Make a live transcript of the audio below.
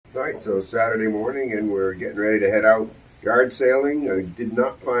Alright, so Saturday morning and we're getting ready to head out yard sailing. I did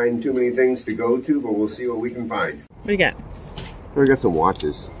not find too many things to go to, but we'll see what we can find. What do you got? I got some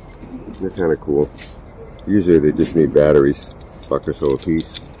watches. They're kind of cool. Usually they just need batteries, $1 or so a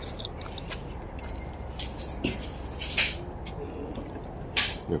piece.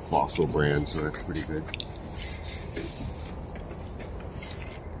 They're Fossil brand, so that's pretty good.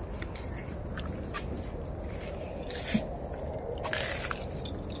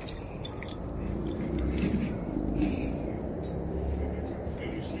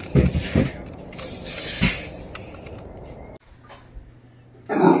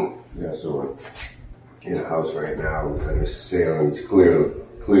 Yeah, so we're in a house right now at a sale, and it's clear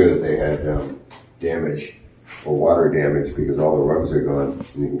that they had damage or water damage because all the rugs are gone,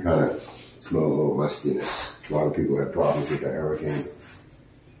 and you can kind of smell a little mustiness. A lot of people had problems with the hurricane.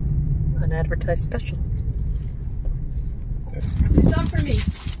 Unadvertised special. It's not for me.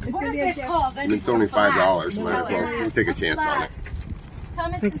 What is it called? And it's only $5. Might as well. We'll take a chance on it.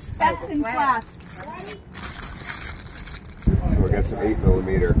 That's in class. So we got some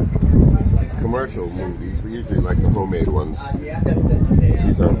 8mm commercial movies. We usually like the homemade ones.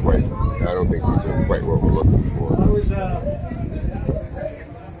 These aren't quite, I don't think these are quite what we're looking for.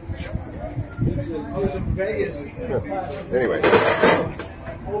 Anyway,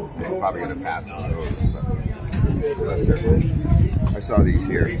 I'm probably going to pass on those. I saw these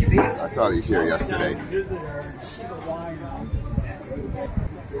here. I saw these here yesterday.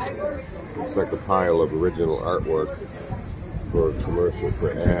 Looks like a pile of original artwork for a commercial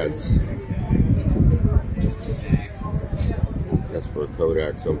for ads. That's for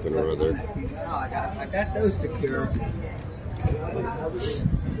Kodak something or other. I got those secure.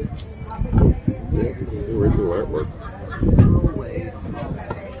 Yeah, original artwork.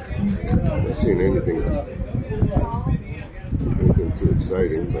 I haven't seen anything too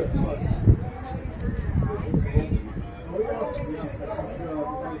exciting, but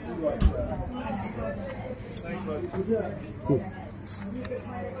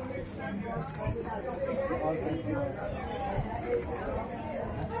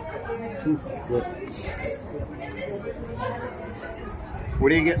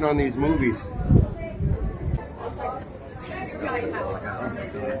what are you getting on these movies?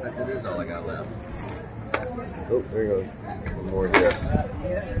 That is all I got left. Oh, hang on. One more here.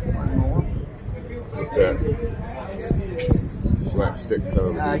 One more? What's that? Slapstick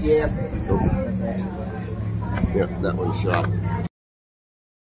comedy. Yeah. Oh. Yeah, that one's shot.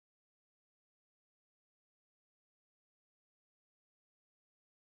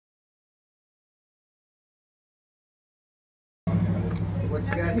 What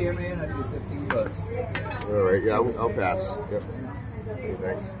you got here, man? I do $15. All right, yeah, I'll pass. Yep. Okay,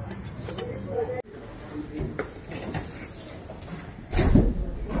 thanks.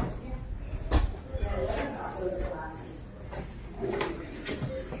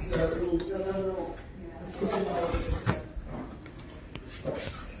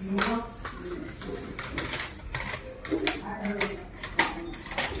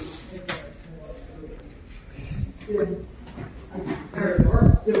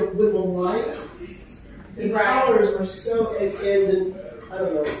 The colors were so, and I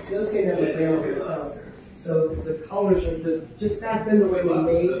don't know, those came out of my grandmother's house. So the colors are just back then the way they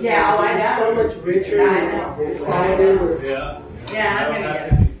made. Yeah, oh, I know. So much richer. And brighter. Yeah, I'm gonna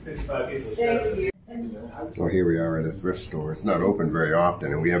get it. Thank you. Well, here we are at a thrift store. It's not open very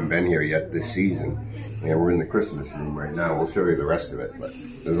often, and we haven't been here yet this season. And we're in the Christmas room right now. We'll show you the rest of it, but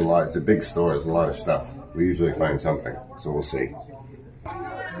there's a lot. It's a big store. There's a lot of stuff. We usually find something, so we'll see.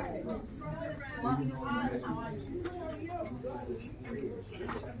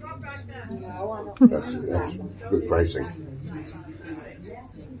 That's good pricing.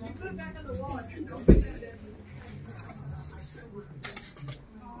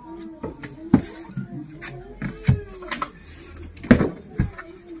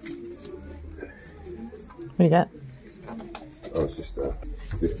 What do you got? Oh, it's just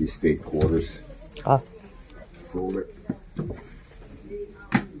 50 state quarters. Ah. Fold it.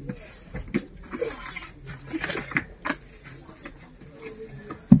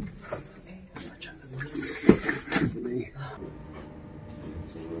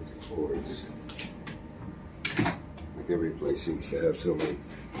 Like every place seems to have so many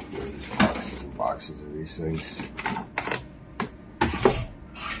boxes and boxes of these things.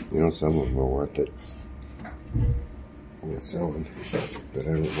 You know, some of them are worth it. I'm not selling, but I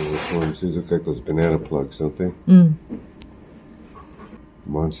don't know which ones. These look like those banana plugs, don't they? Mm.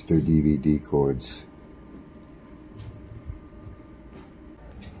 Monster DVD cords.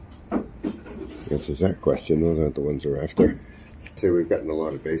 Answers that question. Those aren't the ones we're after. say we've gotten a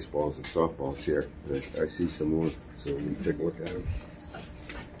lot of baseballs and softballs here. I see some more, so we can take a look at them.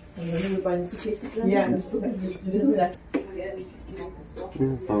 Yeah.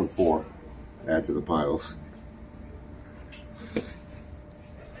 Found 4. Add to the piles.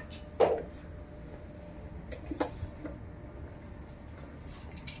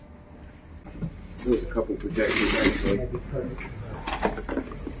 There's a couple projectors actually.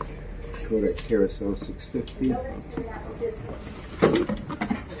 Kodak Carousel 650.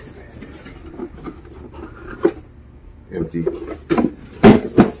 Empty. That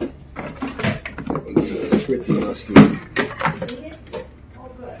one's pretty musty.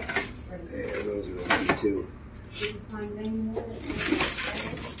 Yeah, those are empty too.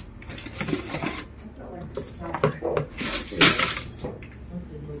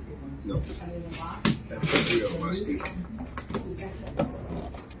 No, that's real musty.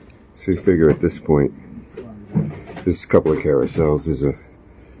 So you figure at this point, there's a couple of carousels. There's a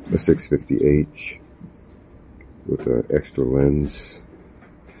 650H with an extra lens.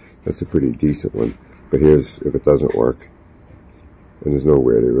 That's a pretty decent one. But here's if it doesn't work. And there's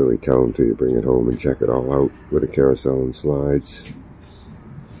nowhere to really tell until you bring it home and check it all out with a carousel and slides.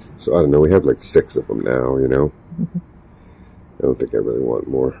 So I don't know, we have like 6 of them now, you know. I don't think I really want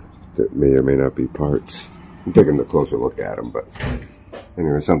more. That may or may not be parts. I'm taking a closer look at them, but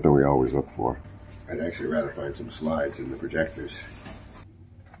anyway, something we always look for. I'd actually rather find some slides in the projectors.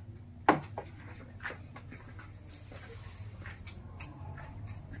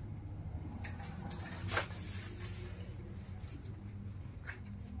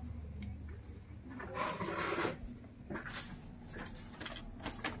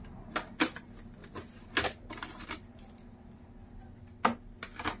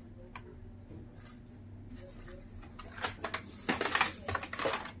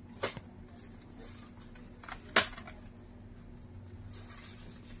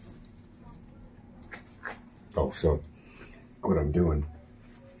 Oh, so what I'm doing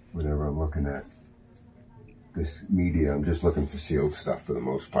whenever I'm looking at this media, I'm just looking for sealed stuff for the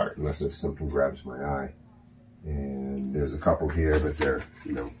most part, unless it's something grabs my eye. And there's a couple here, but they're,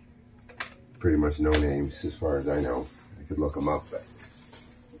 you know, pretty much no names as far as I know. I could look them up, but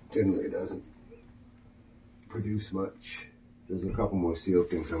generally it doesn't produce much. There's a couple more sealed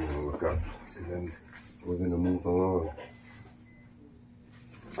things I'm going to look up, and then we're going to move along.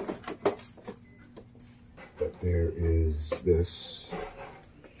 But there is this,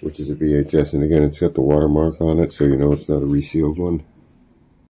 which is a VHS, and again, it's got the watermark on it, so you know it's not a resealed one.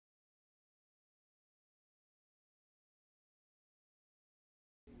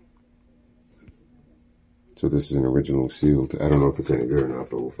 So this is an original sealed. I don't know if it's any good or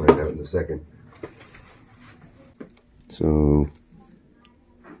not, but we'll find out in a second. So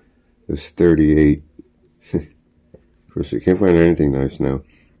there's 38. Of course, you can't find anything nice now.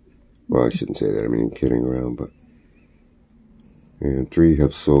 Well, I shouldn't say that. I mean, kidding around, but and 3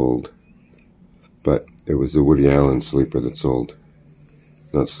 have sold. But it was the Woody Allen sleeper that sold.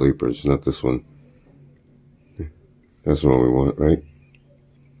 Not sleepers, not this one. That's the one we want, right?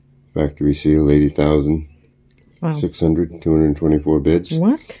 Factory seal, 80,000. Wow. 600, 224 bids.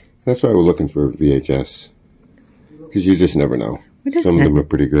 What? That's why we're looking for VHS. Because you just never know. Some of them are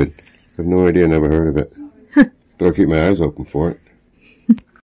pretty good. I have no idea, never heard of it. Huh. But I'll keep my eyes open for it.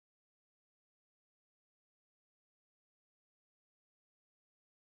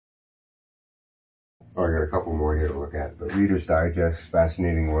 Oh, I got a couple more here to look at. But Reader's Digest,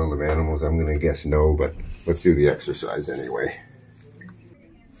 Fascinating World of Animals, I'm going to guess no, but let's do the exercise anyway.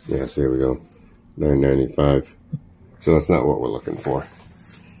 Yes, here we go. $9.95. So that's not what we're looking for.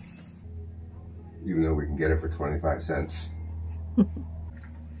 Even though we can get it for 25 cents.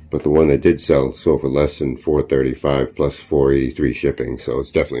 But the one that did sell sold for less than $4.35 plus $4.83 shipping, so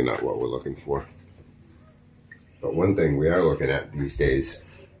it's definitely not what we're looking for. But one thing we are looking at these days,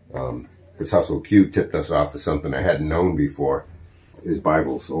 because Hustle Q tipped us off to something I hadn't known before, is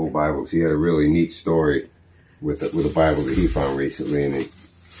Bibles, old Bibles. He had a really neat story with a Bible that he found recently, and it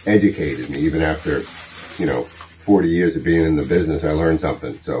educated me. Even after, you know, 40 years of being in the business, I learned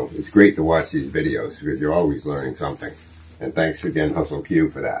something. So it's great to watch these videos because you're always learning something. And thanks again, Hustle Q,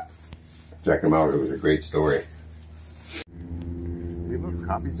 for that. Check them out. It was a great story. We look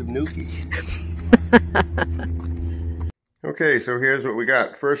copies of Nukie. Okay, so here's what we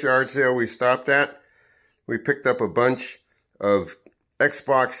got. First yard sale we stopped at. We picked up a bunch of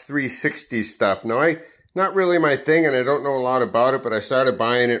Xbox 360 stuff. Now, not really my thing, and I don't know a lot about it, but I started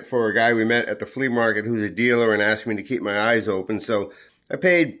buying it for a guy we met at the flea market who's a dealer and asked me to keep my eyes open. So I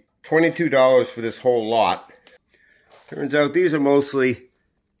paid $22 for this whole lot. Turns out these are mostly,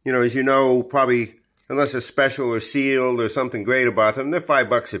 you know, as you know, probably unless they're special or sealed or something great about them. They're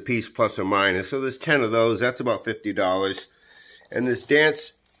 $5 a piece plus or minus. So there's 10 of those. That's about $50. And this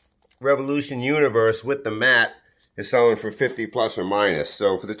Dance Revolution Universe with the mat is selling for $50 plus or minus.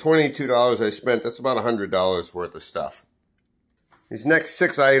 So for the $22 I spent, that's about $100 worth of stuff. These next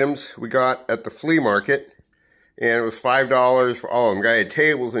 6 items we got at the flea market, and it was $5 for all of them. I had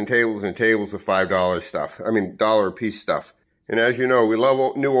tables and tables and tables of $5 stuff. I mean, $1 a piece stuff. And as you know, we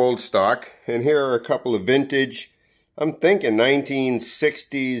love new old stock. And here are a couple of vintage, I'm thinking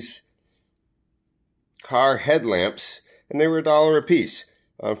 1960s car headlamps, and they were $1 a piece.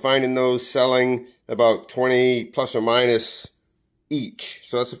 I'm finding those selling about 20 plus or minus each.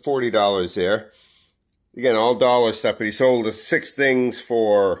 So that's $40 there. Again, all dollar stuff, but he sold us 6 things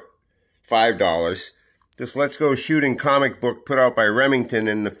for $5. This Let's Go Shooting comic book put out by Remington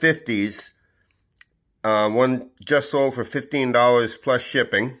in the 50s. One just sold for $15 plus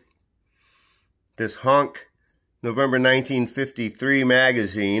shipping. This Honk November 1953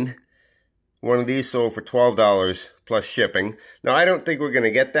 magazine. One of these sold for $12 plus shipping. Now, I don't think we're going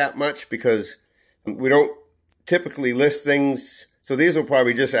to get that much because we don't typically list things. So these will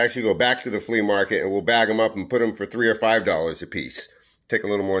probably just actually go back to the flea market and we'll bag them up and put them for $3 or $5 a piece. Take a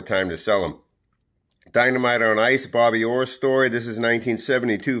little more time to sell them. Dynamite on Ice, Bobby Orr's story. This is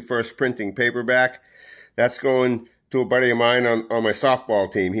 1972 first printing paperback. That's going to a buddy of mine on my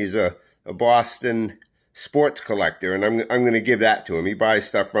softball team. He's a Boston sports collector, and I'm going to give that to him. He buys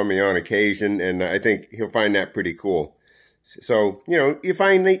stuff from me on occasion, and I think he'll find that pretty cool. So, you know, you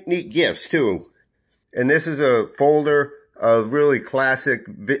find neat gifts, too. And this is a folder of really classic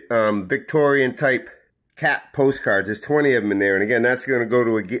Victorian-type cat postcards. There's 20 of them in there, and again, that's going to go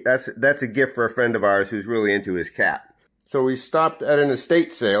to that's a gift for a friend of ours who's really into his cat. So we stopped at an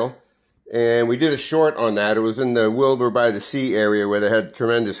estate sale, and we did a short on that. It was in the Wilbur by the Sea area where they had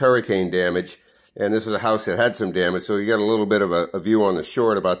tremendous hurricane damage. And this is a house that had some damage, so you got a little bit of a view on the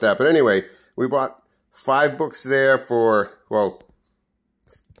short about that. But anyway, we bought 5 books there for, well,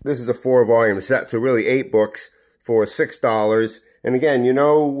 this is a 4-volume set, so really 8 books for $6. And again, you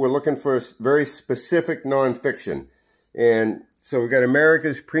know, we're looking for very specific nonfiction. And so we got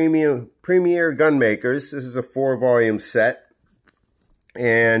America's Premier Gunmakers. This is a 4-volume set.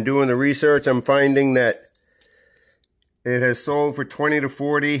 And doing the research, I'm finding that it has sold for $20 to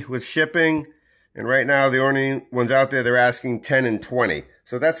 $40 with shipping. And right now, the only ones out there, they're asking $10 and $20.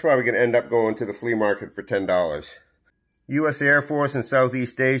 So that's probably going to end up going to the flea market for $10. U.S. Air Force in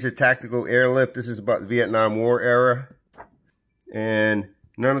Southeast Asia Tactical Airlift. This is about the Vietnam War era. And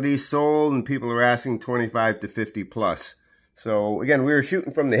none of these sold, and people are asking $25 to $50 plus. So again, we were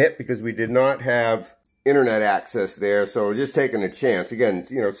shooting from the hip because we did not have internet access there. So just taking a chance. Again,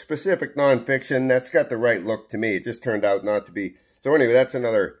 you know, specific nonfiction, that's got the right look to me. It just turned out not to be. So anyway, that's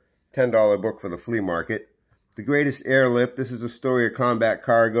another $10 book for the flea market. The Greatest Airlift. This is a story of combat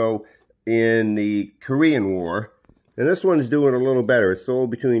cargo in the Korean War. And this one's doing a little better. It's sold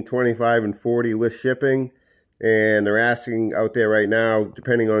between $25 and $40 with shipping. And they're asking out there right now,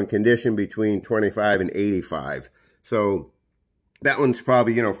 depending on condition, between $25 and $85. So that one's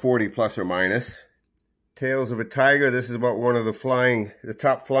probably, you know, $40 plus or minus. Tales of a Tiger. This is about one of the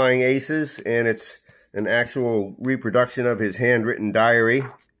top flying aces. And it's an actual reproduction of his handwritten diary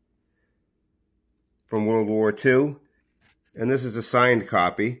from World War II. And this is a signed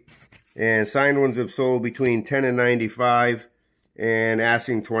copy. And signed ones have sold between $10 and $95 and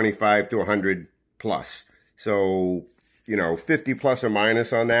asking $25 to $100 plus. So, you know, $50 plus or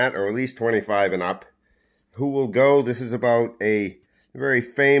minus on that, or at least $25 and up. Who Will Go? This is about a very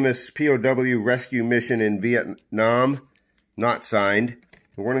famous POW rescue mission in Vietnam, not signed.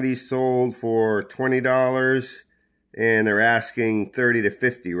 One of these sold for $20 and they're asking $30 to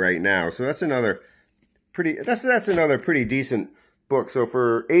 $50 right now. So that's another that's another pretty decent book. So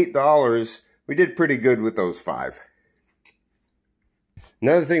for $8, we did pretty good with those 5.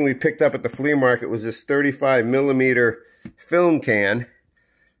 Another thing we picked up at the flea market was this 35mm film can,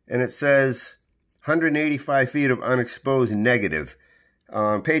 and it says 185 feet of unexposed negative.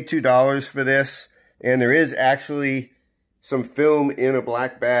 Paid $2 for this, and there is actually some film in a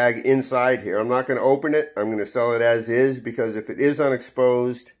black bag inside here. I'm not going to open it. I'm going to sell it as is, because if it is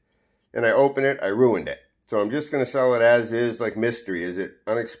unexposed and I open it, I ruined it. So I'm just going to sell it as is, like mystery. Is it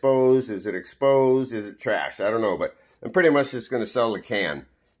unexposed? Is it exposed? Is it trash? I don't know, but I'm pretty much just going to sell the can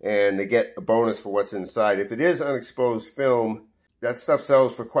and to get a bonus for what's inside. If it is unexposed film, that stuff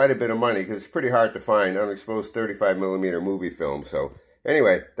sells for quite a bit of money because it's pretty hard to find unexposed 35mm movie film. So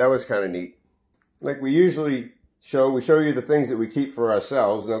anyway, that was kind of neat. Like we usually show, we show you the things that we keep for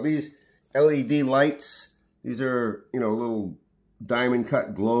ourselves. Now these LED lights, these are, you know, little diamond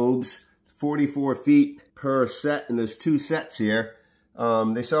cut globes, 44 feet per set, and there's 2 sets here.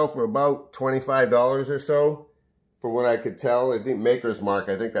 They sell for about $25 or so, from what I could tell. I think Maker's Mark,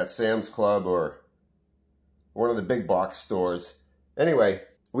 I think that's Sam's Club or one of the big box stores. Anyway,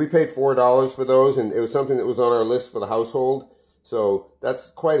 we paid $4 for those, and it was something that was on our list for the household. So that's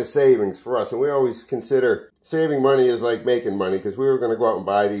quite a savings for us. And we always consider saving money is like making money, because we were going to go out and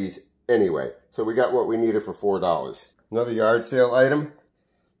buy these anyway. So we got what we needed for $4. Another yard sale item.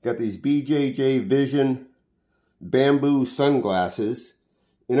 Got these BJJ Vision bamboo sunglasses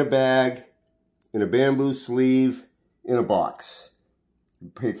in a bag, in a bamboo sleeve, in a box. We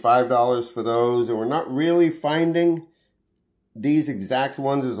paid $5 for those, and we're not really finding these exact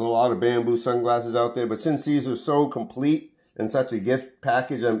ones. There's a lot of bamboo sunglasses out there, but since these are so complete and such a gift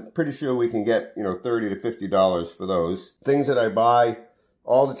package, I'm pretty sure we can get, you know, $30 to $50 for those. Things that I buy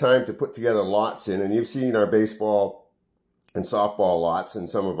all the time to put together lots in, and you've seen our baseball and softball lots in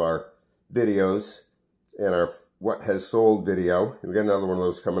some of our videos and our What Has Sold video. We've got another one of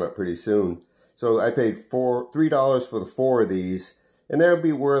those coming up pretty soon. So I paid $3 for the 4 of these, and they'll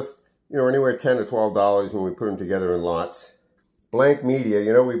be worth, you know, anywhere $10 to $12 when we put them together in lots. Blank Media,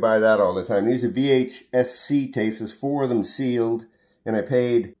 you know, we buy that all the time. These are VHS tapes. There's 4 of them sealed, and I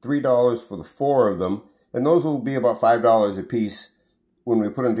paid $3 for the 4 of them, and those will be about $5 a piece when we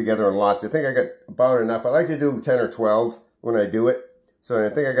put them together in lots. I think I got about enough. I like to do 10 or 12 when I do it, so I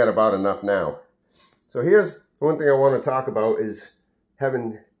think I got about enough now. So here's one thing I want to talk about is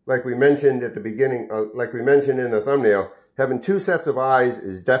having, like we mentioned at the beginning, like we mentioned in the thumbnail, having 2 sets of eyes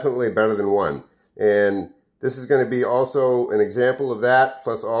is definitely better than 1. And this is going to be also an example of that,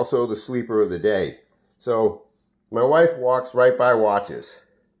 plus also the sweeper of the day. So my wife walks right by watches,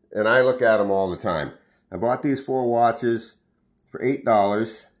 and I look at them all the time. I bought these 4 watches for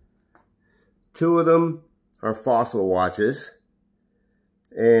 $8. 2 of them are Fossil watches,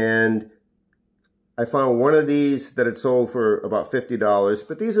 and I found one of these that had sold for about $50,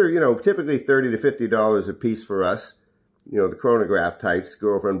 but these are, you know, typically $30 to $50 a piece for us. You know, the chronograph types,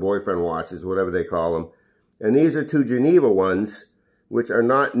 girlfriend, boyfriend watches, whatever they call them. And these are 2 Geneva ones, which are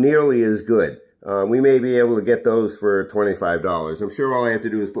not nearly as good. We may be able to get those for $25. I'm sure all I have to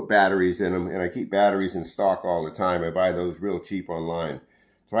do is put batteries in them, and I keep batteries in stock all the time. I buy those real cheap online.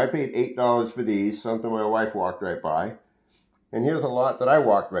 So I paid $8 for these, something my wife walked right by. And here's a lot that I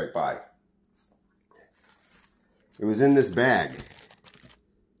walked right by. It was in this bag.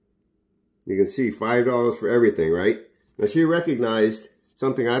 You can see $5 for everything, right? Now she recognized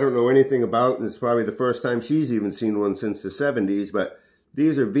something I don't know anything about, and it's probably the first time she's even seen one since the 70s, but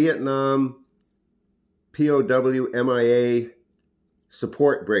these are Vietnam POW MIA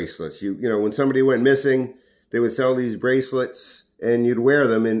support bracelets. You know, when somebody went missing, they would sell these bracelets, and you'd wear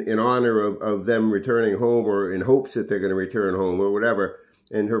them in honor of them returning home, or in hopes that they're going to return home or whatever.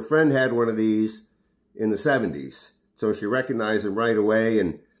 And her friend had one of these in the 70s. So she recognized them right away.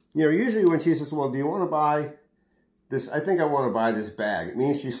 And, you know, usually when she says, well, do you want to buy this? I think I want to buy this bag. It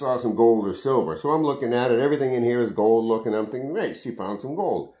means she saw some gold or silver. So I'm looking at it. Everything in here is gold looking. I'm thinking, great, she found some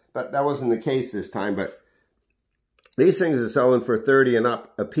gold. But that wasn't the case this time. But these things are selling for $30 and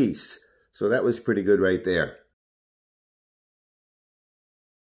up a piece. So that was pretty good right there.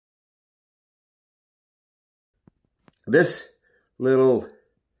 This little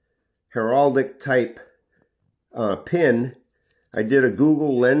heraldic type pin, I did a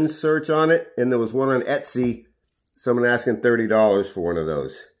Google Lens search on it, and there was one on Etsy, someone asking $30 for one of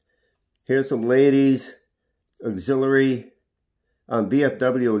those. Here's some ladies auxiliary,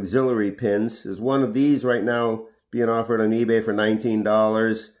 VFW auxiliary pins. There's one of these right now being offered on eBay for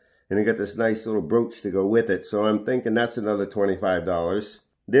 $19, and they got this nice little brooch to go with it, so I'm thinking that's another $25.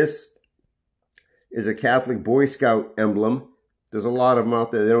 This is a Catholic Boy Scout emblem. There's a lot of them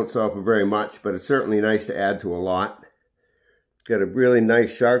out there. They don't sell for very much, but it's certainly nice to add to a lot. Got a really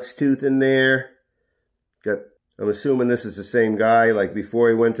nice shark's tooth in there. I'm assuming this is the same guy, like before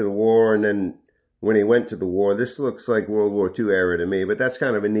he went to the war and then when he went to the war. This looks like World War II era to me, but that's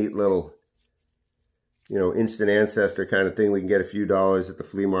kind of a neat little, you know, instant ancestor kind of thing. We can get a few dollars at the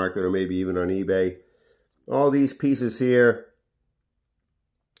flea market or maybe even on eBay. All these pieces here,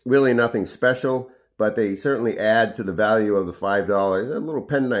 really nothing special, but they certainly add to the value of the $5. A little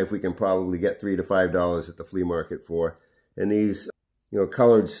penknife we can probably get $3 to $5 at the flea market for. And these, you know,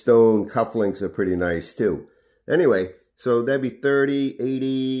 colored stone cufflinks are pretty nice too. Anyway, so that'd be $30,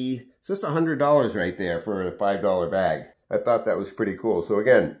 $80, so it's $100 right there for a $5 bag. I thought that was pretty cool. So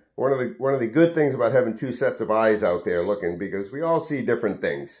again, one of the good things about having 2 sets of eyes out there looking, because we all see different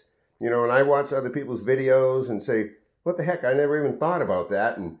things. You know, and I watch other people's videos and say, what the heck, I never even thought about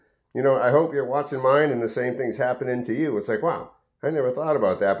that. And you know, I hope you're watching mine and the same thing's happening to you. It's like, wow, I never thought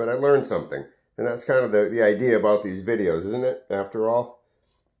about that, but I learned something. And that's kind of the idea about these videos, isn't it, after all?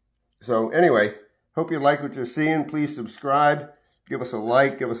 So anyway, hope you like what you're seeing. Please subscribe, give us a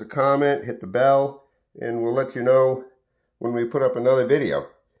like, give us a comment, hit the bell, and we'll let you know when we put up another video.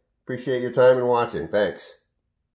 Appreciate your time and watching. Thanks.